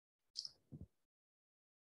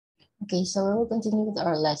Okay, so we will continue with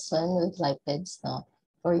our lesson with lipids now.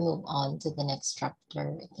 Before we move on to the next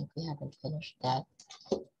chapter, I think we haven't finished that.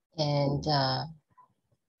 And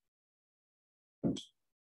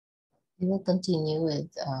we will continue with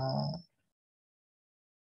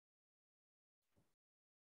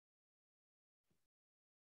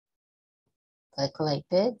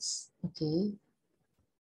glycolipids. Okay.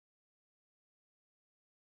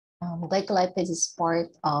 Glycolipids is part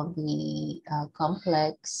of the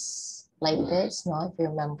complex lipids. Now, if you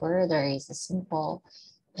remember, there is a simple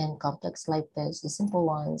and complex lipids. The simple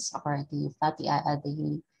ones are the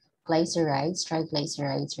the glycerides,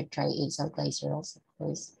 triglycerides, or triacylglycerols. Of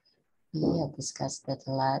course, we have discussed that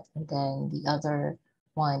a lot. And then the other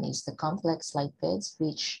one is the complex lipids,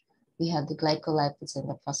 which we have the glycolipids and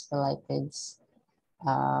the phospholipids.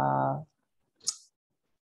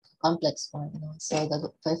 Complex one. So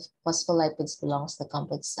the phospholipids belongs to the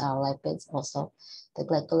complex lipids, also the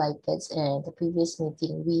glycolipids. And the previous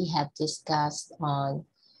meeting, we have discussed on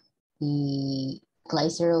the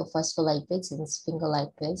glycerol phospholipids and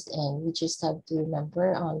sphingolipids, and we just have to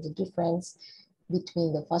remember on the difference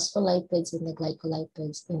between the phospholipids and the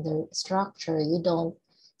glycolipids. In the structure, you don't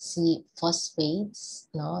see phosphates,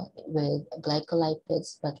 no, with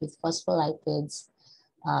glycolipids, but with phospholipids,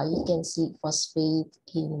 you can see phosphate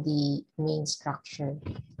in the main structure.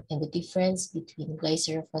 And the difference between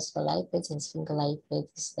glycerophospholipids and sphingolipids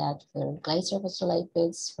is that for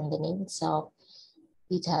glycerophospholipids, from the name itself,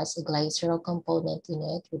 it has a glycerol component in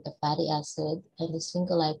it with a fatty acid, and the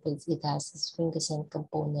sphingolipids, it has a sphingosine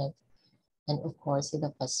component, and of course with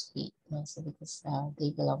a phosphate. So because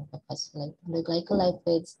they belong to phospholipid. The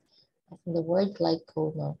glycolipids, from the word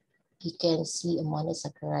glyco, you can see a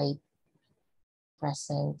monosaccharide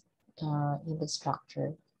present in the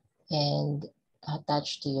structure and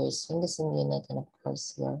attached to your sphingosine unit and of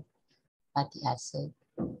course your fatty acid.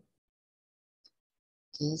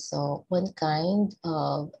 Okay, so one kind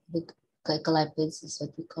of the glycolipids is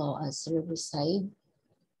what we call a cerebroside.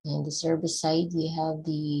 And the cerebroside, you have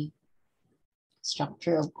the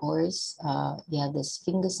structure, of course. You have the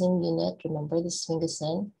sphingosine unit. Remember the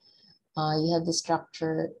sphingosine? You have the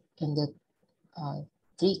structure in the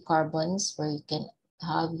 3 carbons where you can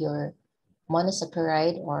have your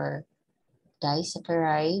monosaccharide or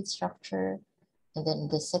disaccharide structure. And then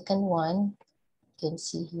the second one, you can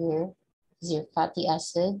see here, is your fatty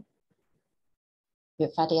acid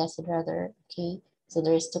rather, okay? So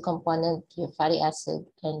there's 2 components, your fatty acid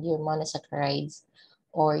and your monosaccharides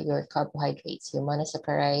or your carbohydrates, your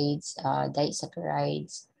monosaccharides,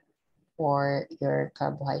 disaccharides, or your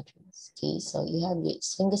carbohydrates, okay? So you have your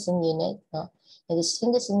sphingosine unit, no? And the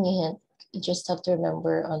sphingosine unit, you just have to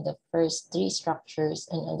remember on the first 3 structures,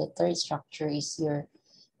 and on the third structure is your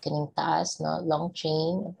kaning taas, no? Long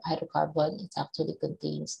chain of hydrocarbon. It actually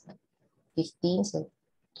contains 15, so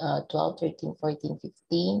 12, 13, 14,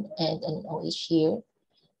 15, and an OH here.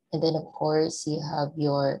 And then, of course, you have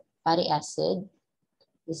your fatty acid.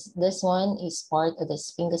 This one is part of the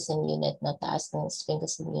sphingosine unit, na taas ng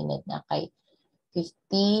sphingosine unit na kay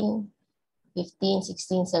 15,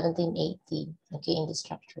 16, 17, 18. Okay, in the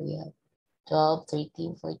structure, you have 12,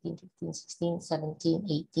 13, 14, 15, 16, 17,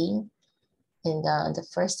 18. And the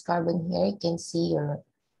first carbon here, you can see your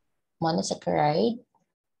monosaccharide.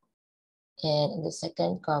 And in the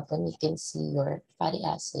second carbon, you can see your fatty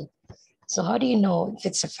acid. So how do you know if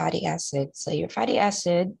it's a fatty acid? So your fatty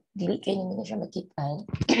acid, dili kayo naman siya makitaan,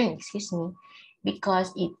 excuse me,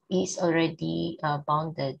 because it is already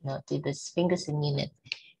bounded to the sphingosine unit.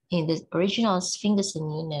 In the original sphingosine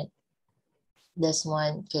unit, this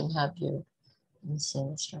one can have your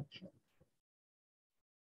same structure.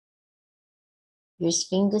 Your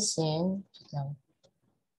sphingosine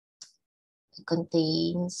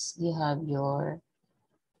contains, you have your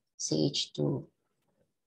CH2.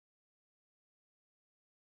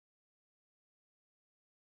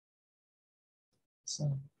 So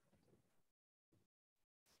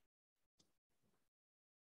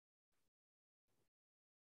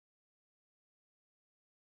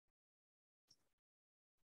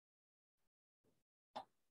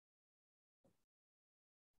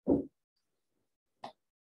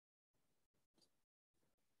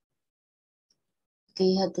okay,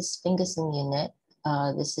 you have the sphingosine unit.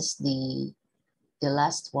 This is the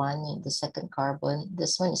last one, the second carbon.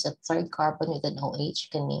 This one is a third carbon with an OH,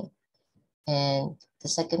 kani. And the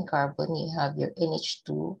second carbon, you have your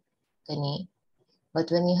NH2, kani. But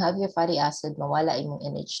when you have your fatty acid, mawala yung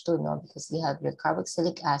NH2, no? Because you have your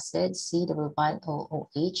carboxylic acid, C double bond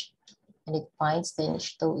OOH, and it binds the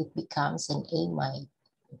NH2, it becomes an amide.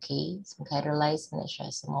 Okay? So hydrolyze na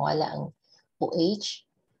siya. So mawala ang OH,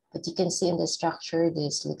 But you can see in the structure,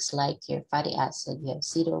 this looks like your fatty acid. You have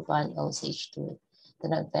CDL1, OCH2,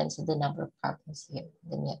 the advance of the number of carbons here.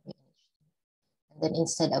 Then you have your NH2. And then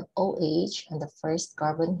instead of OH on the first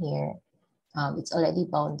carbon here, it's already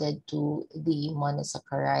bounded to the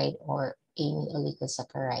monosaccharide or amine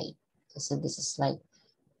oligosaccharide. So this is like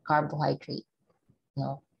carbohydrate,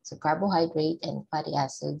 no? So carbohydrate and fatty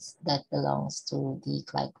acids that belongs to the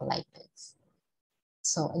glycolipids.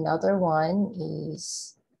 So another one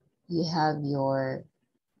is you have your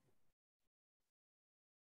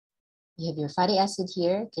fatty acid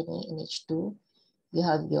here, NH2. You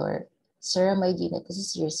have your ceramide unit. This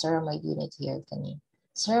is your ceramide unit here, kani.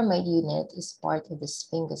 Ceramide unit is part of the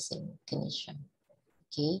sphingosine condition.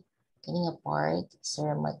 Okay, getting apart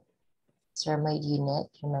ceramide unit.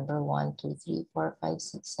 Remember 1, 2, 3, 4, 5,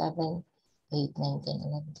 6, 7, 8, 9, 10,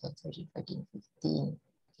 11, 12, 13, 14, 15.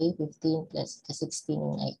 Okay, 15 plus the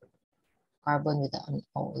 16 carbon with an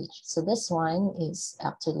OH. So this one is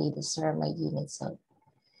actually the ceramide unit cell.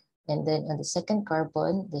 And then on the second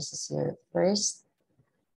carbon, this is your first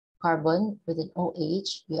carbon with an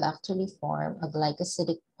OH. You actually form a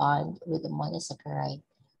glycosidic bond with a monosaccharide.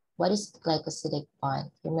 What is the glycosidic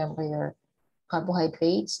bond? Remember your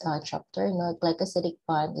carbohydrates chapter. No, glycosidic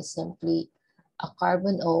bond is simply a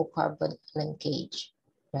carbon-O-carbon linkage,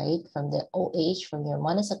 right? From the OH, from your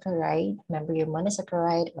monosaccharide. Remember your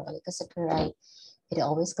monosaccharide or oligosaccharide, it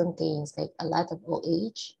always contains like a lot of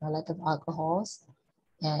OH, a lot of alcohols,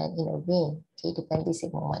 and ring. Okay, depende sa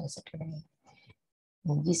mga monosaccharide.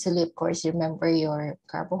 And usually, of course, remember your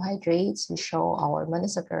carbohydrates. We show our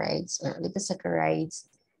monosaccharides or oligosaccharides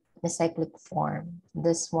in a cyclic form.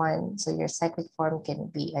 This one, so your cyclic form can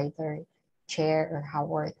be either chair or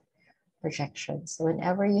Howard projection. So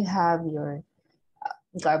whenever you have your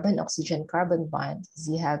carbon-oxygen-carbon bond,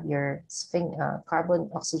 you have your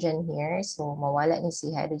carbon-oxygen here. So mawala ni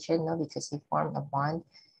si hydrogen, no, because you form a bond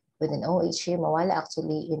with an OH here. Mawala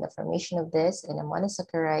actually in the formation of this and a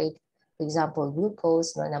monosaccharide. For example,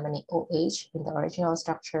 glucose, no naman ni OH in the original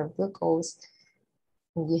structure of glucose.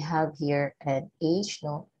 You have here an H,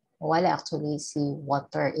 no? Wala actually si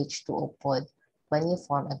water H2O pod when you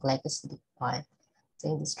form a glycosidic bond.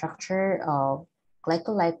 So in the structure of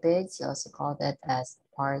glycolipids, you also call that as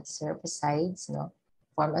part serpicides, no?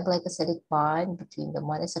 Form a glycosidic bond between the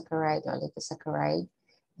monosaccharide or oligosaccharide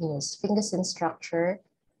in your sphingosine structure,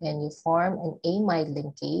 and you form an amide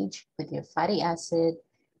linkage with your fatty acid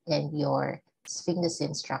and your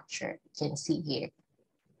sphingosine structure. You can see here.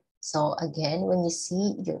 So again, when you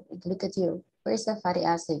see look at your where's the fatty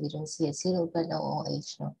acid, you don't see a CDL1 no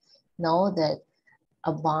OH, no. Know that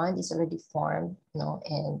a bond is already formed, no,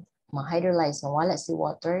 and mahydrolyzed, no, wala si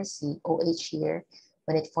water, si OH here.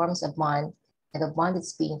 When it forms a bond, and the bond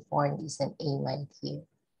that's being formed is an amide here.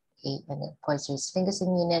 Okay, and of course your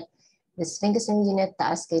sphingosine unit. The sphingosine unit,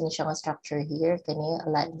 taas kayo ni siyang structure here, kanya a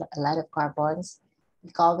lot of carbons. We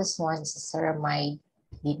call this one is a ceramide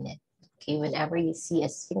unit. Okay, whenever you see a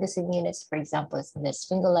sphingosine unit, for example, it's the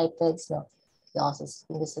sphingolipids, no, you also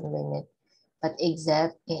sphingosine unit. But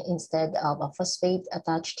except instead of a phosphate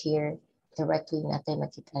attached here, directly natin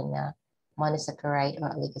makita na monosaccharide or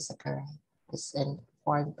oligosaccharide is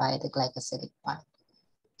formed by the glycosidic bond.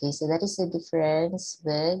 Okay, so that is the difference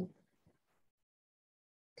with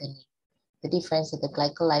the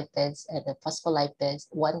glycolipids and the phospholipids.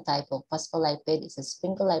 One type of phospholipid is a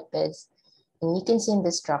sphingolipids. And you can see in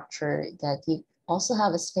the structure that you also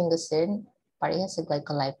have a sphingosine, parehas sa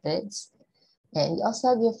glycolipids. And you also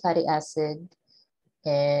have your fatty acid.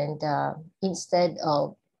 And instead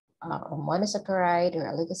of a monosaccharide or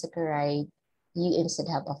oligosaccharide, you instead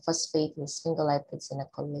have a phosphate with sphingolipids and a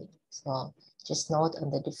choline. So just note on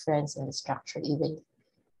the difference in the structure, even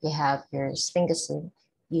you have your sphingosine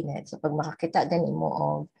unit. So pag makakita ganin mo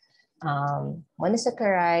of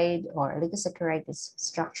monosaccharide or oligosaccharide, the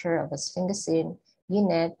structure of a sphingosine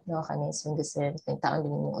unit, no, kaning sphingosine, kung taon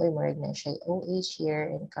din mo, marag na siya OH here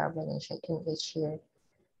and carbon and siya NH here.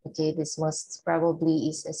 Okay, this most probably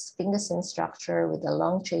is a sphingosine structure with a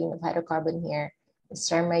long chain of hydrocarbon here, the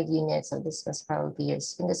ceramide unit. So this must probably be your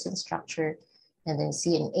sphingosine structure. And then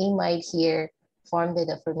see an amide here formed by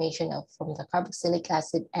the formation of from the carboxylic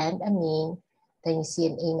acid and amine. Then you see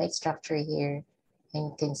an amide structure here. And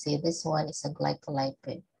you can say this one is a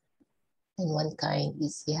glycolipid. And one kind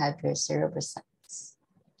is you have your cerebrosides.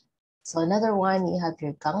 So another one, you have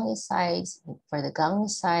your gangliosides. For the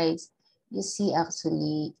gangliosides, you see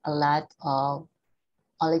actually a lot of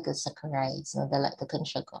oligosaccharides, no, the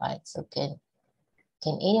conjugates. So can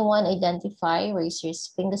anyone identify where is your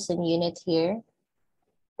sphingosine unit here?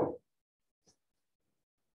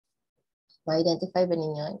 Ma-identify ba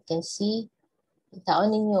ninyo? You can see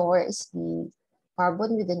Taon ninyo, where is the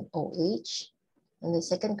carbon with an OH? And the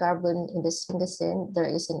second carbon in the sphingosine, there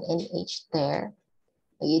is an NH there.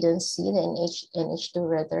 But you don't see the NH2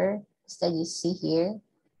 rather. Instead, you see here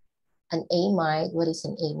an amide. What is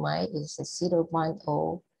an amide? It's a zero bond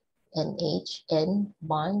O, NH, N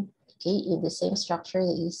bond. Okay, in the same structure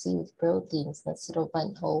that you see with proteins, that's zero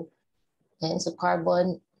bond O. And so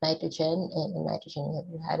carbon, nitrogen, and in nitrogen you have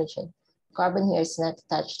your hydrogen. Carbon here is not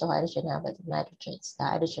attached to hydrogen, but nitrogen. The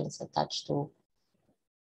hydrogen is attached to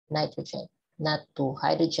nitrogen, not to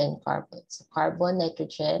hydrogen carbon. So carbon,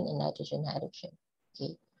 nitrogen, and nitrogen, hydrogen.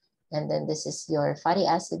 Okay. And then this is your fatty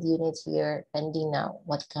acid unit here, pending now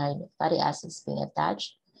what kind of fatty acids being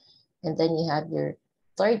attached. And then you have your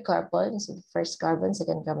third carbon. So the first carbon,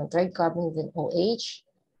 second carbon, third carbon with an OH.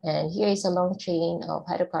 And here is a long chain of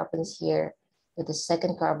hydrocarbons here with the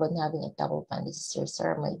second carbon having a double bond. This is your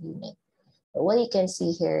ceramide unit. But what you can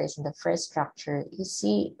see here is in the first structure, you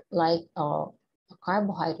see like a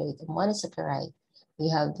carbohydrate, a monosaccharide. You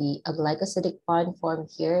have the glycosidic bond formed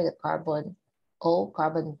here, the carbon O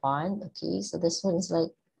carbon bond. Okay, so this one is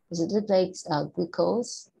like, does it look like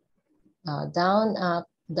glucose? Down, up,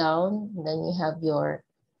 down. Then you have your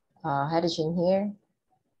hydrogen here.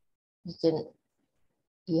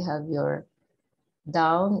 You have your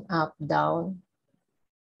down, up, down.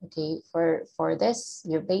 Okay, for this,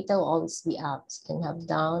 your beta will always be up. So you can have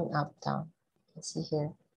down, up, down. Let's see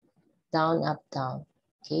here. Down, up, down.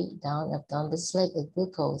 Okay, down, up, down. This is like a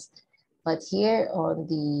glucose. But here on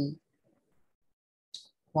the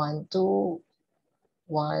 1, 2,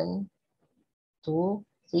 1, 2,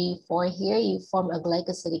 3, 4, here you form a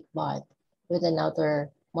glycosidic bond with another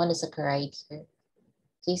monosaccharide here.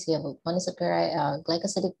 Okay, so you have a monosaccharide,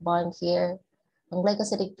 glycosidic bond here. Ang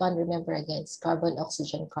glycosidic bond, remember again, it's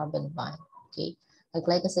carbon-oxygen-carbon bond. Okay, a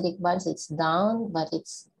glycosidic bond, so it's down, but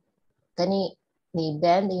it's kani ni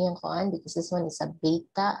bend yung kuan because this one is a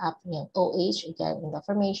beta up yung OH. Again, in the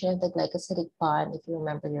formation of the glycosidic bond, if you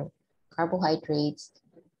remember your carbohydrates,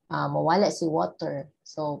 mawala si water.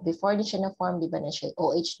 So before din siya na-form, di ba na siya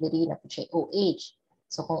OH diri, na po siya OH.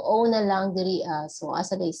 So kung O na lang diri, so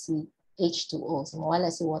asa day si H2O. So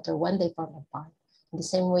mawala si water, one day form a bond. In the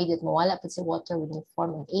same way that mawala pa si water when you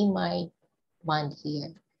form an amide bond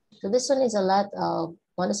here. So this one is a lot of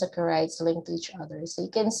monosaccharides linked to each other. So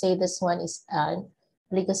you can say this one is an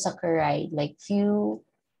oligosaccharide, like few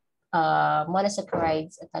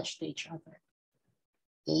monosaccharides attached to each other.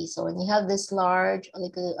 Okay, so when you have this large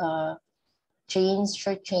short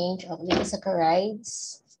chain of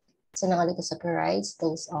oligosaccharides, so ng oligosaccharides,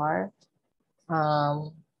 those are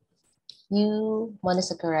few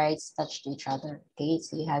monosaccharides attached to each other. Okay,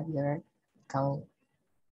 so you have your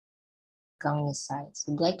gangliosides.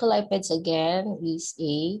 So glycolipids again is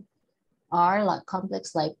are like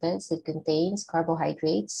complex lipids that contains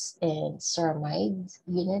carbohydrates and ceramide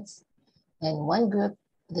units. And one group,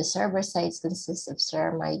 the cerebrosides, consists of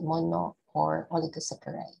ceramide mono or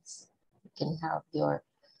oligosaccharides. You can have your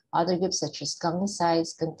other groups such as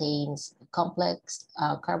gangliosides contains complex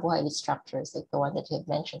carbohydrate structures like the one that you have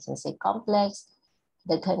mentioned. So say complex,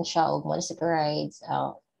 the siya of monosaccharides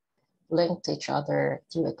linked to each other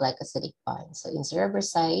through a glycosidic bond. So in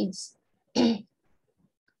cerebrosides,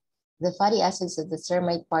 the fatty acids of the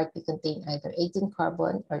ceramide part will contain either 18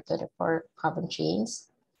 carbon or 24 carbon chains,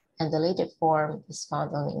 and the later form is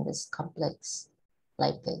found only in this complex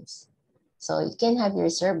lipids. So you can have your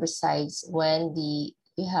cerebrosides when the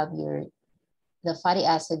fatty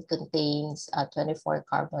acid contains 24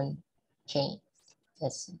 carbon chains.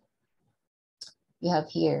 Let's see. You have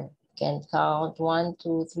here, you can count 1,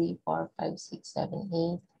 2, 3, 4, 5, 6,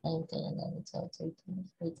 7, 8, 9, 10, 11, 12, 13,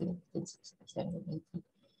 14, 15, 16, 17,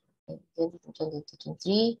 18, 20,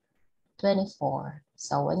 23, 24.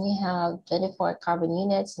 So when you have 24 carbon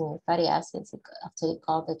units in your fatty acids, you actually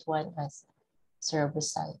call that one as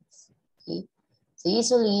cerebrosides. Okay. So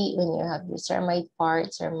usually when you have your ceramide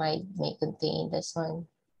part, ceramide may contain this one.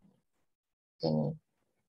 Then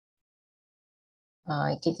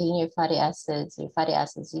contain your fatty acids. Your fatty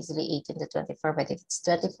acids usually 18 to 24, but if it's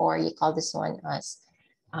 24, you call this one as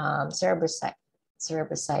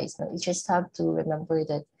cerebrosides. Now you just have to remember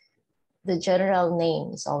that the general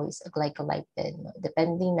name is always a glycolipid.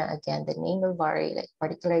 Depending na again, the name will vary, like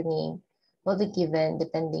particular name will be given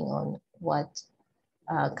depending on what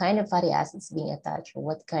kind of fatty acids being attached or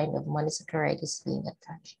what kind of monosaccharide is being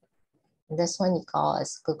attached. And this one you call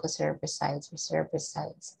as glucocerebrosides or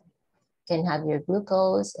cerebrosides. You can have your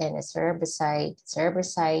glucose and a cerebroside.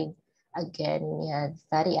 Cerebroside, again, you have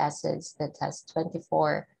fatty acids that has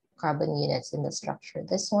 24 carbon units in the structure.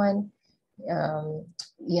 This one,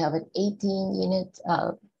 you have an 18 unit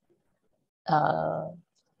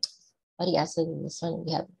fatty acid. In this one,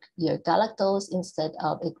 we have your galactose instead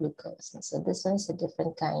of a glucose. And so this one is a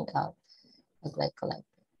different kind of a glycolipid.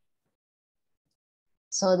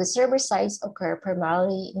 So the server sites occur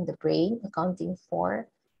primarily in the brain, accounting for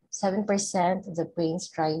 7% of the brain's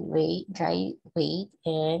dry weight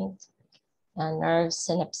and nerve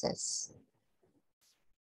synapses.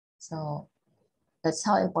 So that's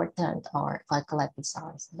how important our glycolipids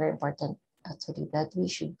are. It's very important actually that we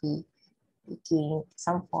should be taking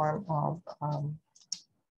some form of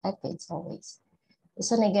lipids always.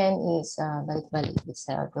 This one again is balik-balik. It's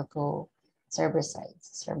a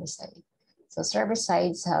glucocerbicides. So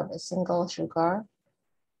cerbicides have a single sugar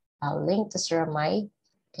linked to ceramide,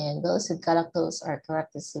 and those with galactose are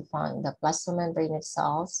characteristically found in the plasma membrane of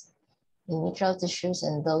cells in neural tissues,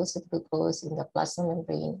 and those with glucose in the plasma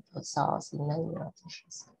membrane of cells in non-neural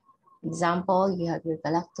tissues. Example, you have your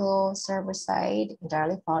galactocerbicide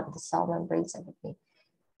entirely found in the cell membranes of the brain.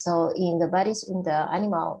 So in the bodies, in the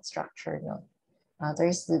animal structure, no,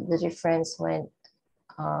 there's the difference when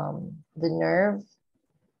the nerve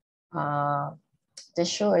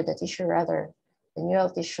tissue, or the tissue rather, the neural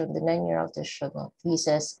tissue, the non-neural tissue, no,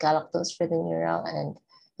 uses galactose for the neural, and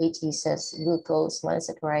it uses glucose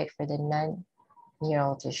monosaccharide for the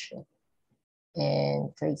non-neural tissue.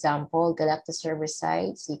 And for example,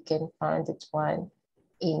 galactocerbicides, you can find that one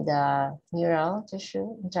in the neural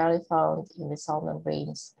tissue, entirely found in the cell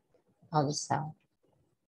membranes of the cell.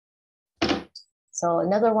 So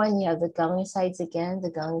another one, you have the gangliosides again. The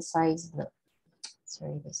gangliosides, no,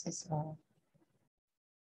 sorry, this is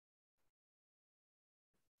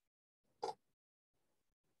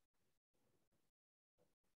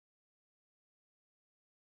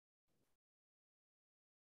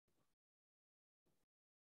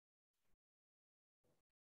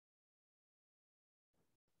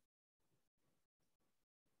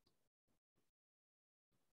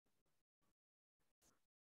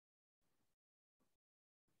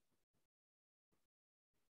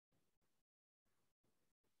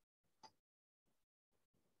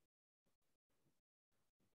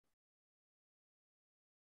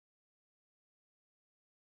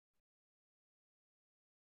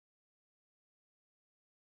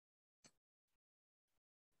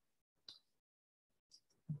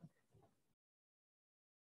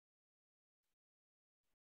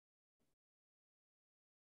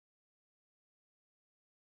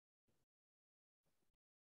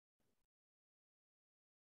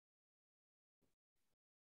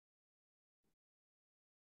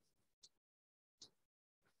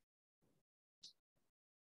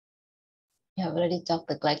you have already talked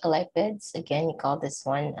the glycolipids. Again, you call this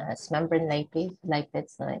one as membrane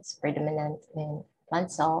lipids. No, it's predominant in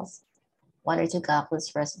plant cells. One or two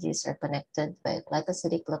galactose residues are connected by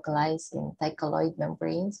glycosidic localized in thylakoid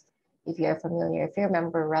membranes. If you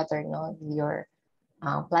remember rather, no, your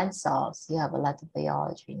plant cells, you have a lot of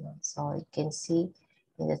biology. No? So you can see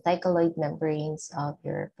in the thylakoid membranes of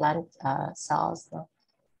your plant cells, no?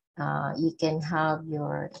 You can have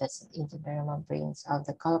your internal membranes of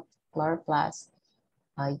the chloroplast.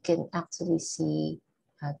 You can actually see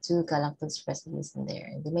two galactose residues in there,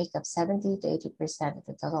 and they make up 70 to 80% of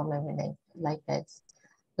the total membrane lipids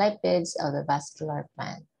of the vascular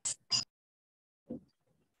plant.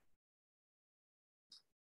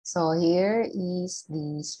 So here is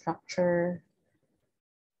the structure.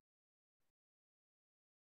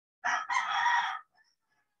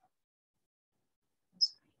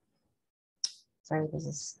 Sorry, this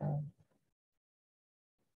is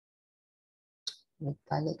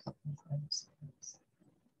balik ako.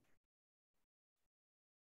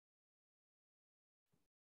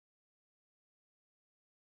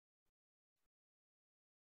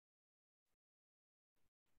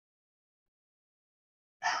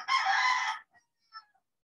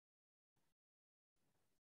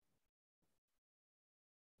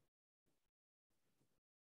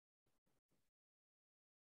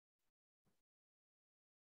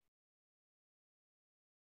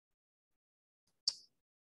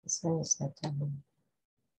 This one is not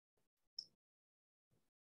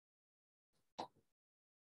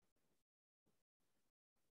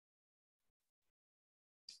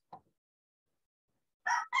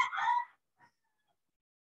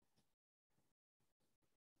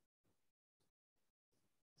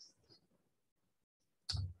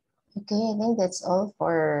okay, I think that's all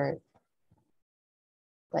for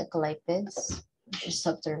glycolipids. You just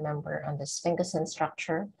have to remember on the sphingosine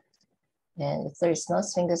structure. And if there is no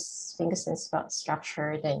sphingosine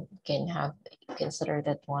structure, then you can consider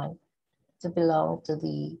that one to belong to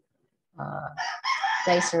the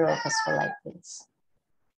glycerophospholipids.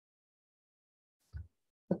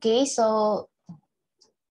 Okay, so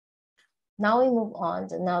now we move on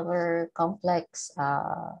to another complex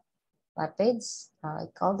lipids. I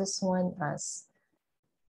call this one as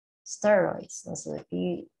steroids. So if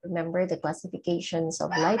you remember the classifications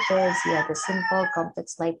of lipids, you have the simple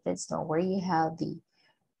complex lipids, now where you have the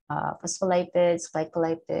phospholipids,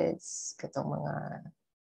 glycolipids, katong mga,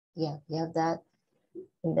 yeah, you have that.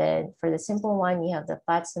 And then for the simple one, you have the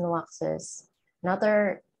fats and waxes.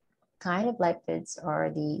 Another kind of lipids are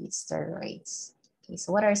the steroids. Okay,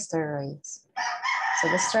 so what are steroids? So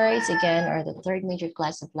the steroids, again, are the third major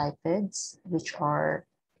class of lipids, which are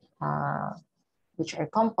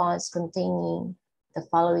compounds containing the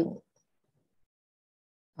following,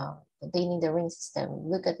 containing the ring system.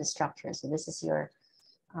 Look at the structure. So this is your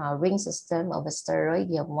ring system of a steroid.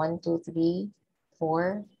 You have 1, 2, 3,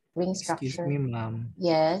 4 ring structure. Excuse me, ma'am.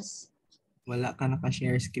 Yes. Wala ka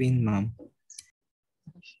naka-share screen, ma'am.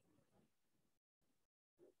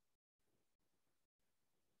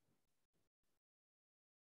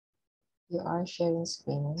 You are sharing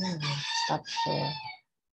screen. Stop share.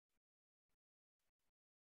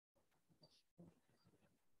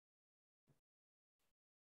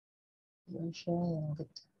 You are sharing.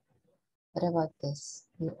 What about this?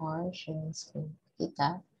 You are sharing screen.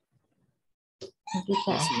 Kita? Kita.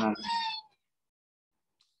 Yes, ma'am.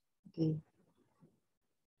 Okay.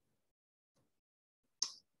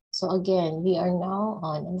 So again, we are now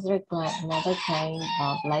on another kind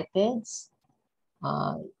of lipids.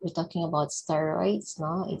 We're talking about steroids.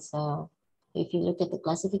 No, it's if you look at the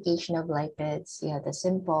classification of lipids, you have the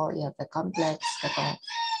simple, you have the complex, the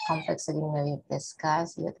complex again we have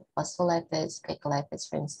discussed, you have the phospholipids, glycolipids,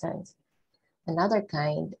 for instance. Another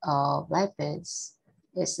kind of lipids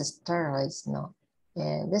is the steroids. No,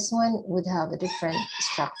 and this one would have a different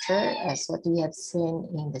structure as what we have seen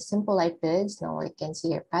in the simple lipids. Now you can see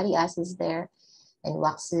your fatty acids there, and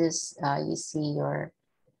waxes. You see your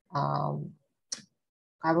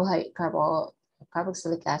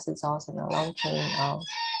carboxylic acids also in a long chain of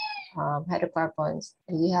hydrocarbons.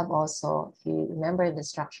 And you have also, if you remember the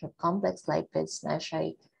structure of complex lipids,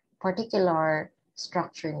 a particular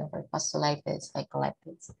structure for phospholipids,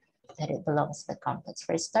 glycolipids, that it belongs to the complex.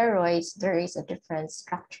 For steroids, there is a different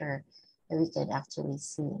structure that we can actually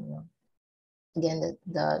see. Again,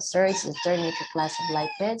 the steroids is the third major class of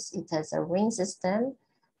lipids. It has a ring system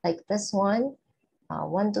like this one.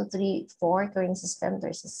 1, 2, 3, 4 ring system.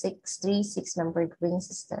 There's a 6-membered ring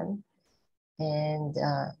system, and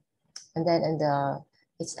then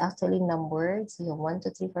it's actually numbered. So you have 1, 2,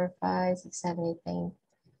 3, 4, 5, 6, 7,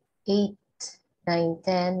 8, 9,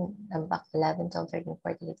 10, and back 11, 12, 13,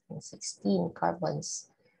 14, 15, 16 carbons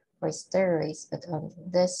for steroids. But on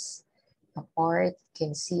this part, you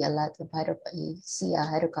can see a lot of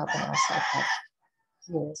hydrocarbon also attached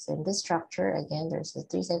here. So in this structure, again, there's a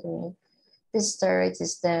 3-segment. This steroid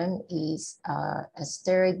system is a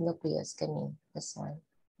steroid nucleus. This one.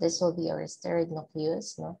 This will be our steroid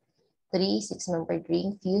nucleus. No? 3 6-membered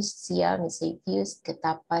ring fused siya, may say fused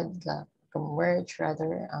katapad merge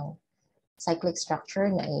rather ang cyclic structure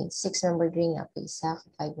na ay 6-membered ring na isa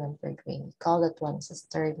 5-membered ring. We call that one as a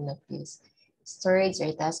steroid nucleus. Steroids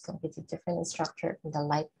are thus completely different in structure from the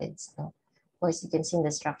lipids. No? Of course, you can see in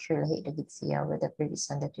the structure with the previous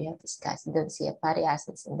one that we have discussed. You don't see a fatty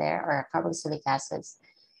acids in there or carboxylic acids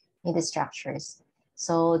in the structures.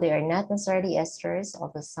 So they are not necessarily esters,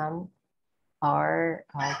 although some are,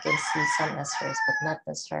 you can see some esters, but not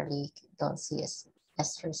necessarily don't see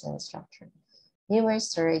esters in the structure.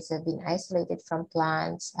 Numerous steroids have been isolated from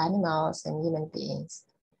plants, animals, and human beings.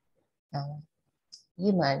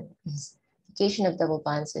 Location of double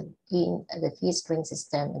bonds in the fused ring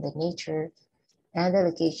system and the nature and the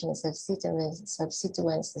location of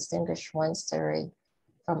substituents distinguish one steroid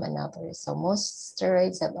from another. So most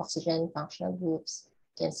steroids have oxygen functional groups.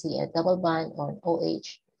 You can see a double bond or an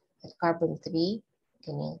OH at carbon 3.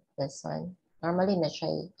 This one. Normally, na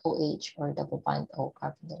siya OH or double bond O,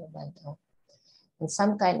 carbon double bond O. And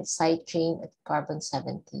some kind of side chain at carbon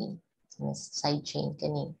 17. So side chain,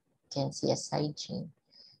 you can see a side chain.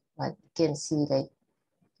 But you can see like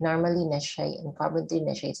normally na siya, in carbon 3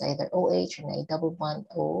 na siya, it's either OH or na double bond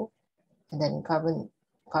O. And then carbon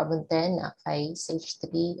 10 na kay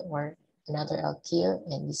CH3 or another alkyl,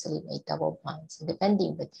 and usually may double bonds,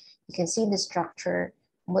 depending. But you can see the structure.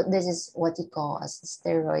 This is what you call as a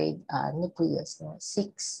steroid nucleus. No?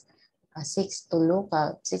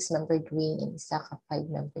 6-membered ring and isa ka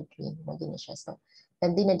 5-membered ring. So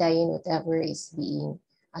then dinadayon whatever is being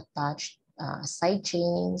attached, side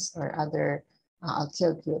chains or other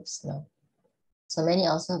alkyl groups. No? So many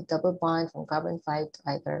also have double bond from carbon 5 to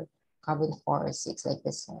either carbon 4 or 6, like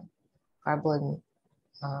this one. Carbon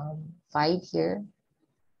 5 here.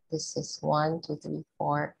 This is 1, 2, 3,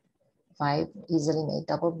 4, 5. Easily made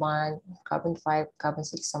double bond. Carbon 5, carbon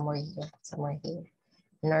 6 somewhere here, somewhere here.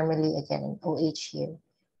 Normally again an OH here.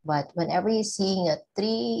 But whenever you're seeing a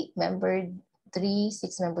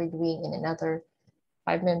 6-membered ring in another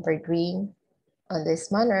 5-membered ring on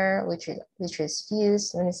this manner, which is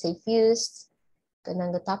fused. When I say fused,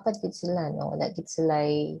 kanang gatapat gid sila, no? Wala gid sila.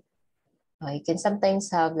 You can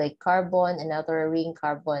sometimes have like carbon, another ring,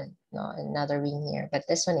 carbon, no, another ring here. But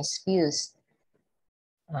this one is fused.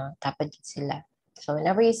 Tapat gid sila. So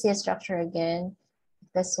whenever you see a structure again,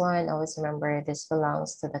 this one, always remember this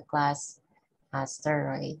belongs to the class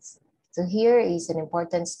steroids. So here is an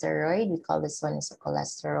important steroid. We call this one as a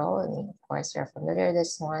cholesterol. And of course, you're familiar with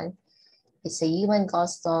this one. It's a human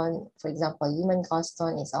gallstone. For example, human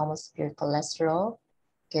gallstone is almost pure cholesterol.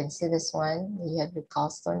 You can see this one. You have your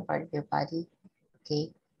gallstone part of your body.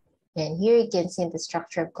 Okay. And here you can see the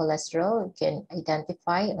structure of cholesterol. You can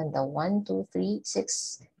identify on the 1, 2, 3,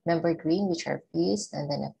 6-membered ring, which are fused, and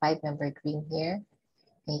then a 5-membered ring here.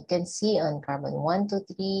 And you can see on carbon 1, 2,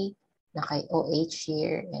 3, naka-OH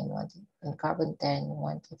here, and carbon 10,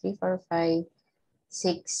 1, 2, 3, 4, 5,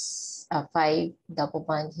 6, 5 double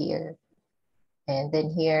bond here. And then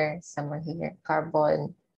here, somewhere here,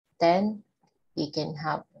 carbon 10, you can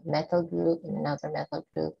have methyl group and another methyl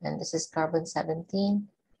group. And this is carbon 17.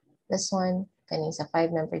 This one, kaning sa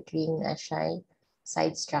 5-membered ring na siya,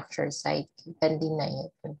 side structure, side, pending na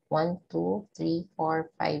yun. 1, 2, 3,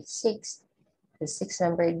 4, 5, 6. The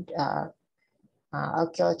 6-membered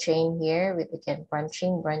alkyl chain here with, again,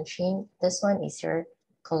 branching. This one is your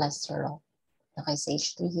cholesterol.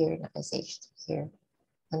 Naka-CH3 here, naka-CH3 here.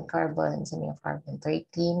 On carbon, sa mga carbon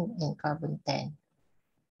 13 and carbon 10.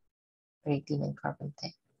 13 and carbon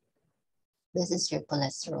 10. This is your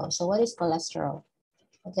cholesterol. So what is cholesterol?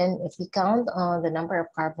 Again, if you count on the number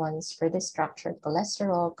of carbons for this structure,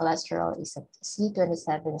 cholesterol is a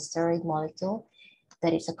C27 steroid molecule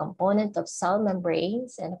that is a component of cell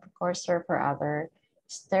membranes and a precursor for other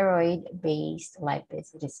steroid-based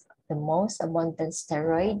lipids. It is the most abundant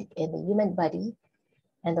steroid in the human body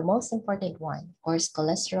and the most important one. Of course,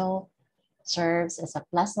 cholesterol serves as a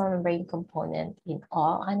plasma membrane component in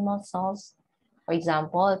all animal cells. For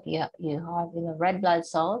example, if you have red blood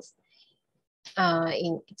cells,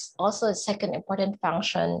 it's also a second important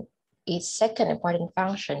function. Its second important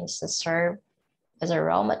function is to serve as a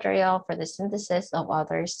raw material for the synthesis of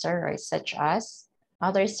other steroids, such as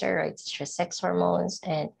sex hormones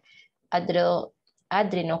and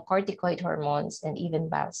adrenocorticoid hormones, and even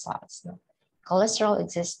bile salts. No? Cholesterol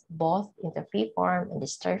exists both in the free form and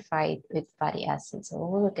is stir-fried with fatty acids. So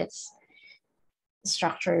we'll look at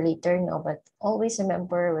structure later, no, but always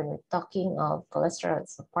remember when we're talking of cholesterol,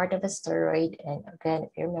 it's a part of a steroid. And again,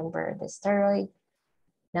 if you remember the steroid,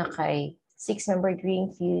 naka 6-membered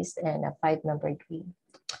ring fused and a 5-membered ring.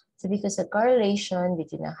 So because the correlation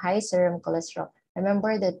between a high serum cholesterol,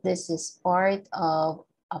 remember that this is part of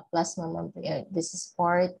a plasma membrane. This is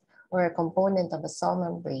part or a component of a cell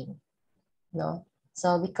membrane, no?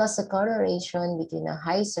 So because the correlation between a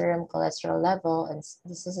high serum cholesterol level and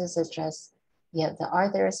diseases such as you have the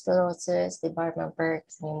arteriosclerosis, the remember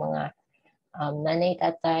yung mga nanay,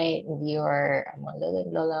 tatay, your mga lolo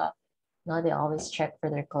and lola, no, they always check for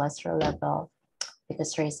their cholesterol level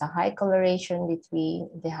because there is a high correlation between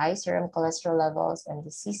the high serum cholesterol levels and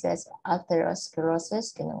diseases,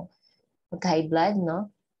 arteriosclerosis, high blood, no?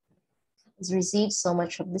 It's received so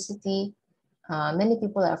much publicity. Many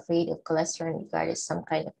people are afraid of cholesterol and regard it as some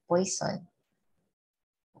kind of poison.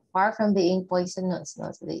 Far from being poisonous,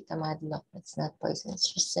 no, it's not poison.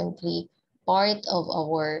 It's just simply part of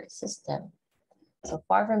our system. So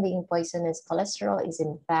far from being poisonous, cholesterol is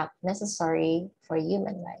in fact necessary for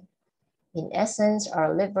human life. In essence,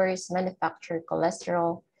 our livers manufacture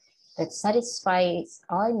cholesterol that satisfies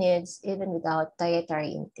our needs even without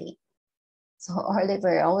dietary intake. So our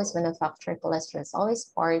liver always manufacture cholesterol. It's always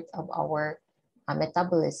part of our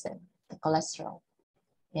metabolism, the cholesterol.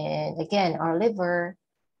 And again, our liver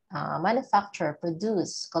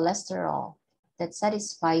produce cholesterol that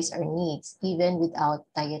satisfies our needs even without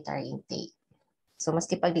dietary intake. So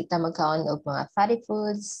maski pag di ta magkaon og mga fatty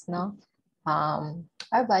foods, no,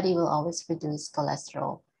 our body will always produce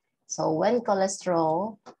cholesterol. So when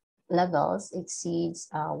cholesterol levels exceeds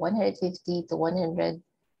 150 to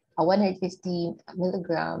 150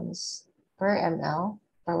 milligrams per ml,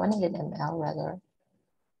 per 100 ml rather,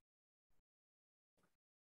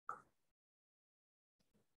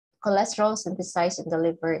 cholesterol synthesized in the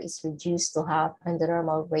liver is reduced to half on the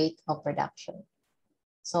normal rate of production.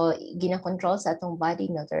 So, gina-control sa atong body,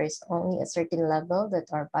 no, there is only a certain level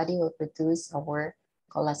that our body will produce our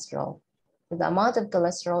cholesterol. So the amount of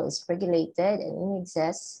cholesterol is regulated and in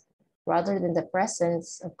excess rather than the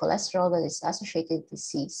presence of cholesterol that is associated with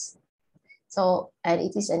disease. So, and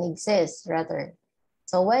it is an excess rather.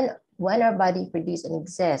 So when our body produces an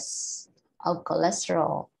excess of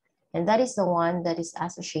cholesterol, and that is the one that is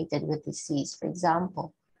associated with disease. For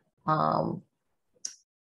example, our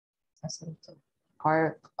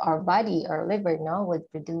body, our liver now would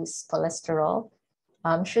produce cholesterol,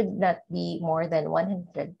 should not be more than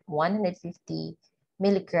 150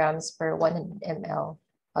 milligrams per 100 ml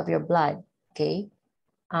of your blood, okay?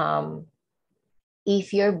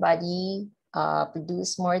 If your body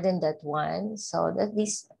produce more than that one, so that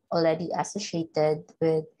is already associated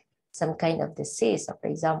with some kind of disease. So for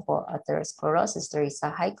example, atherosclerosis, there is a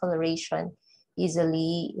high correlation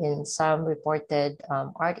easily in some reported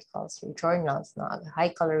articles or journals, no?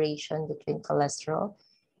 High correlation between cholesterol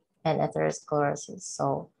and atherosclerosis.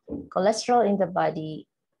 So cholesterol in the body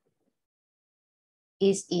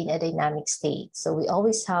is in a dynamic state. So we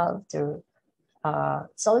always have to,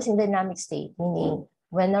 it's always in dynamic state, meaning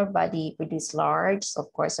when our body produces large,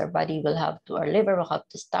 of course, our liver will have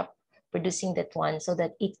to stop producing that one so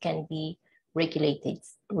that it can be regulated.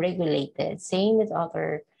 Same with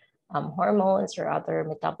other hormones or other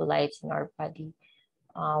metabolites in our body.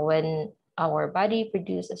 When our body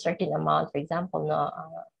produces a certain amount, for example,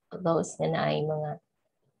 those na mga,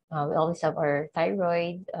 we always have our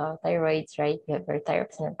thyroids, right? We have our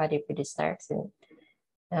thyroxine, our body produces thyroxine.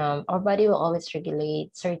 Our body will always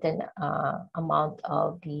regulate certain amount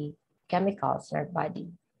of the chemicals in our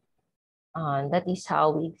body. That is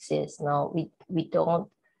how we exist. Now, we don't,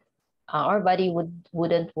 our body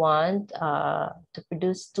wouldn't want to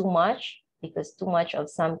produce too much, because too much of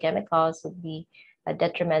some chemicals would be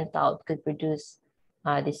detrimental. It could produce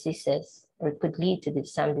diseases, or could lead to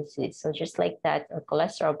some disease. So just like that, our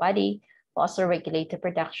cholesterol body will also regulate the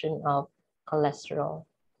production of cholesterol.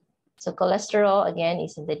 So cholesterol, again,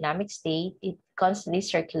 is in dynamic state. It constantly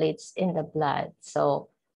circulates in the blood. So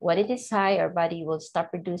when it is high, our body will stop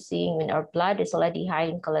producing. When our blood is already high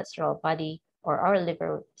in cholesterol, body or our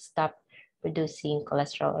liver will stop producing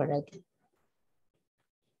cholesterol already.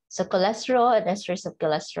 So cholesterol and esters of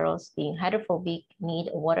cholesterol, being hydrophobic, need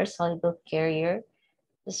a water-soluble carrier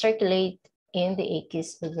to circulate in the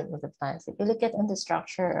aqueous medium of the plants. If you look at on the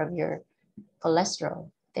structure of your cholesterol,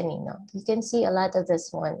 then you can see a lot of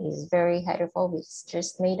this one is very hydrophobic. It's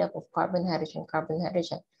just made up of carbon, hydrogen, carbon,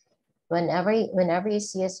 hydrogen. Whenever you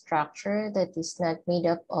see a structure that is not made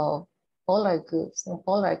up of polar groups, no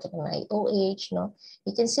polar OH, no,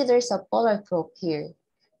 you can see there's a polar group here,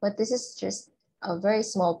 but this is just a very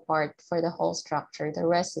small part for the whole structure. The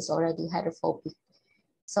rest is already hydrophobic.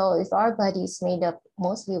 So if our body is made up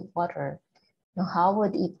mostly of water, now how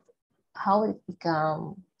would it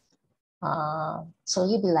become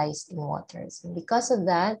solubilized in waters? And because of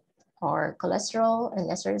that, our cholesterol and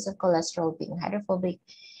esters of cholesterol, being hydrophobic,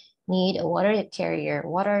 need a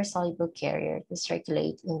water-soluble carrier to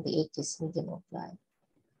circulate in the aqueous medium of blood.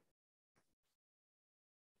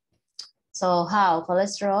 So how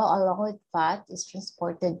cholesterol along with fat is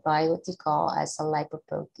transported by what we call as a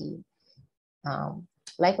lipoprotein.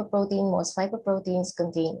 Most lipoproteins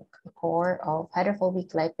contain a core of hydrophobic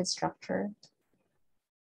lipid structure.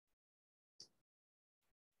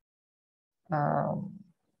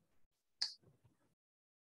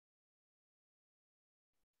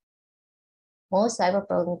 Most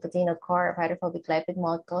lipoproteins contain a core of hydrophobic lipid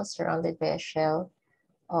molecules surrounded by a shell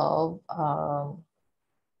of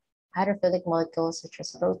hydrophilic molecules such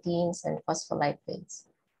as proteins and phospholipids.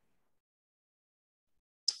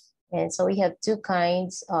 And so we have two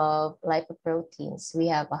kinds of lipoproteins. We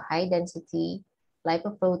have a high density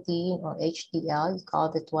lipoprotein, or HDL. You call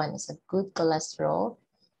that one as a good cholesterol.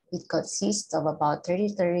 It consists of about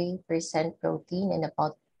 33% protein and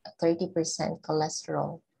about 30%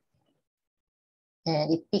 cholesterol.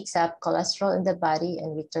 And it picks up cholesterol in the body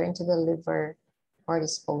and returns to the liver for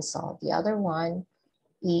disposal. The other one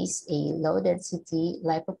is a low density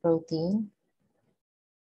lipoprotein,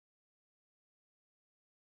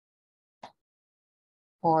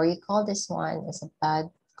 or you call this one as a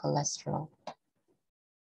bad cholesterol.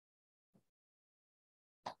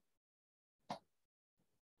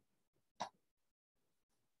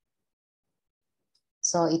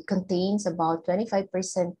 So it contains about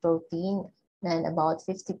 25% protein and about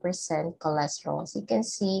 50% cholesterol. So you can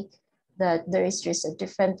see that there is just a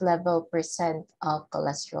different level percent of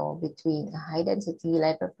cholesterol between a high density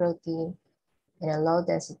lipoprotein and a low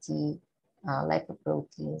density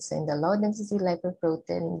lipoprotein. So in the low density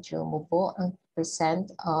lipoprotein, medyo mubo ang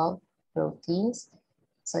percent of proteins.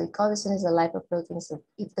 So we call this one as a lipoprotein. So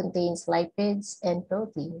it contains lipids and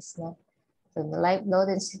proteins. No? So the low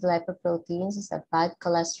density lipoproteins is a bad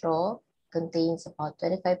cholesterol, contains about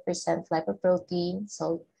 25% lipoprotein.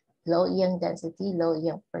 So low EM density, low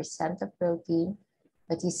EM percent of protein,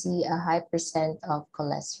 but you see a high percent of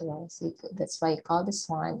cholesterol. So that's why you call this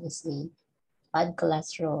one is a bad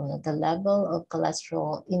cholesterol. Now, the level of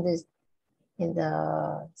cholesterol in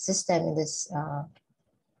the system in this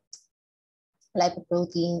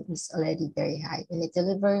lipoprotein is already very high, and it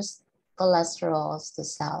delivers cholesterols to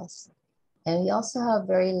cells. And we also have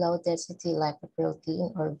very low density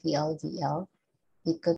lipoprotein or VLDL. It